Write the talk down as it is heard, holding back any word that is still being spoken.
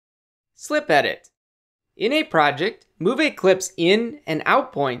Slip edit. In a project, move a clip's in and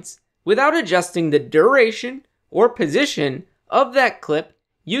out points without adjusting the duration or position of that clip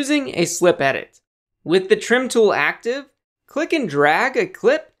using a slip edit. With the trim tool active, click and drag a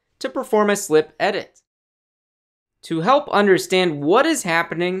clip to perform a slip edit. To help understand what is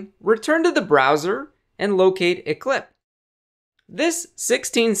happening, return to the browser and locate a clip. This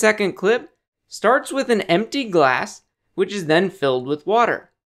 16-second clip starts with an empty glass, which is then filled with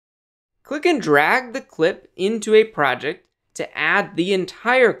water. Click and drag the clip into a project to add the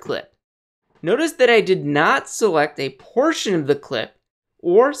entire clip. Notice that I did not select a portion of the clip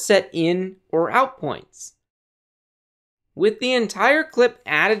or set in or out points. With the entire clip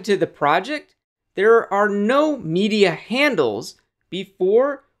added to the project, there are no media handles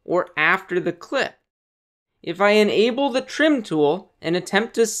before or after the clip. If I enable the trim tool and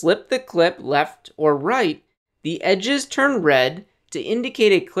attempt to slip the clip left or right, the edges turn red to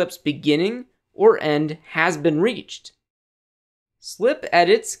indicate a clip's beginning or end has been reached. Slip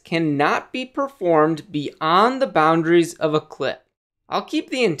edits cannot be performed beyond the boundaries of a clip. I'll keep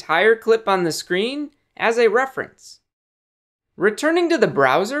the entire clip on the screen as a reference. Returning to the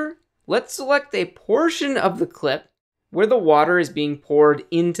browser, let's select a portion of the clip where the water is being poured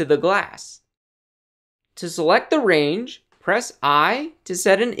into the glass. To select the range, press I to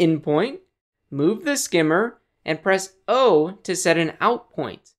set an in point, move the skimmer, and press O to set an out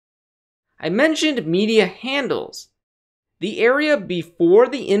point. I mentioned media handles. The area before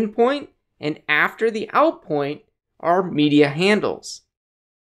the in point and after the out point are media handles.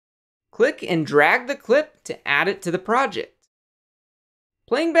 Click and drag the clip to add it to the project.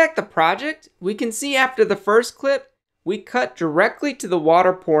 Playing back the project, we can see after the first clip, we cut directly to the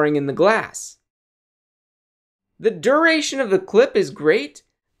water pouring in the glass. The duration of the clip is great,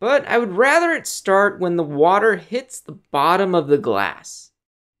 but I would rather it start when the water hits the bottom of the glass.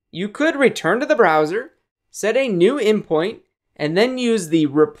 You could return to the browser, set a new in point, and then use the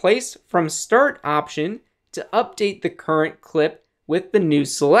Replace from Start option to update the current clip with the new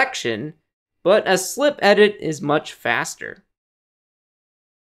selection, but a slip edit is much faster.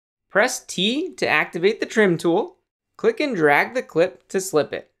 Press T to activate the trim tool, click and drag the clip to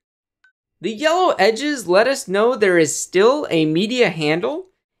slip it. The yellow edges let us know there is still a media handle,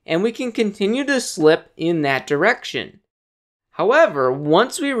 and we can continue to slip in that direction. However,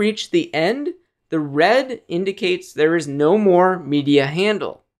 once we reach the end, the red indicates there is no more media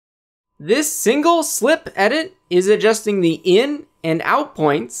handle. This single slip edit is adjusting the in and out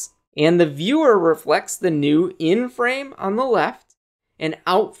points, and the viewer reflects the new in frame on the left and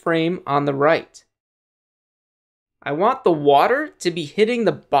out frame on the right. I want the water to be hitting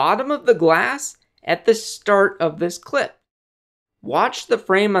the bottom of the glass at the start of this clip. Watch the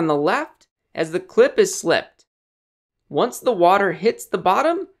frame on the left as the clip is slipped. Once the water hits the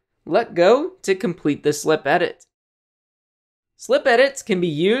bottom, let go to complete the slip edit. Slip edits can be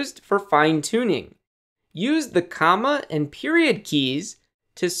used for fine-tuning. Use the comma and period keys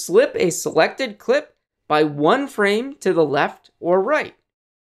to slip a selected clip by one frame to the left or right.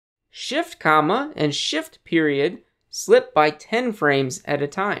 Shift comma and shift period slip by 10 frames at a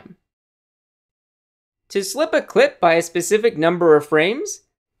time. To slip a clip by a specific number of frames,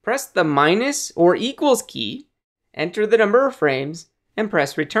 press the minus or equals key, enter the number of frames, and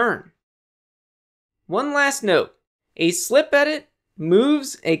press return. One last note, a slip edit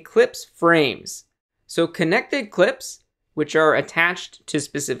moves a clip's frames, so connected clips, which are attached to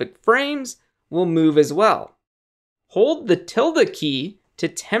specific frames, will move as well. Hold the tilde key to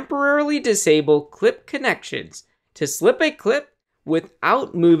temporarily disable clip connections to slip a clip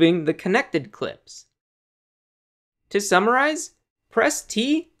without moving the connected clips. To summarize, press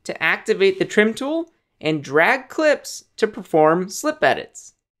T to activate the trim tool and drag clips to perform slip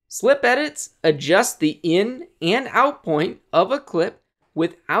edits. Slip edits adjust the in and out point of a clip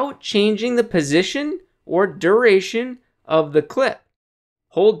without changing the position or duration of the clip.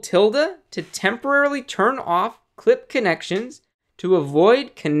 Hold tilde to temporarily turn off clip connections to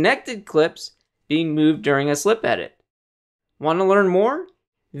avoid connected clips being moved during a slip edit. Want to learn more?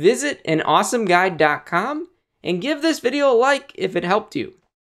 Visit anawesomeguide.com and give this video a like if it helped you.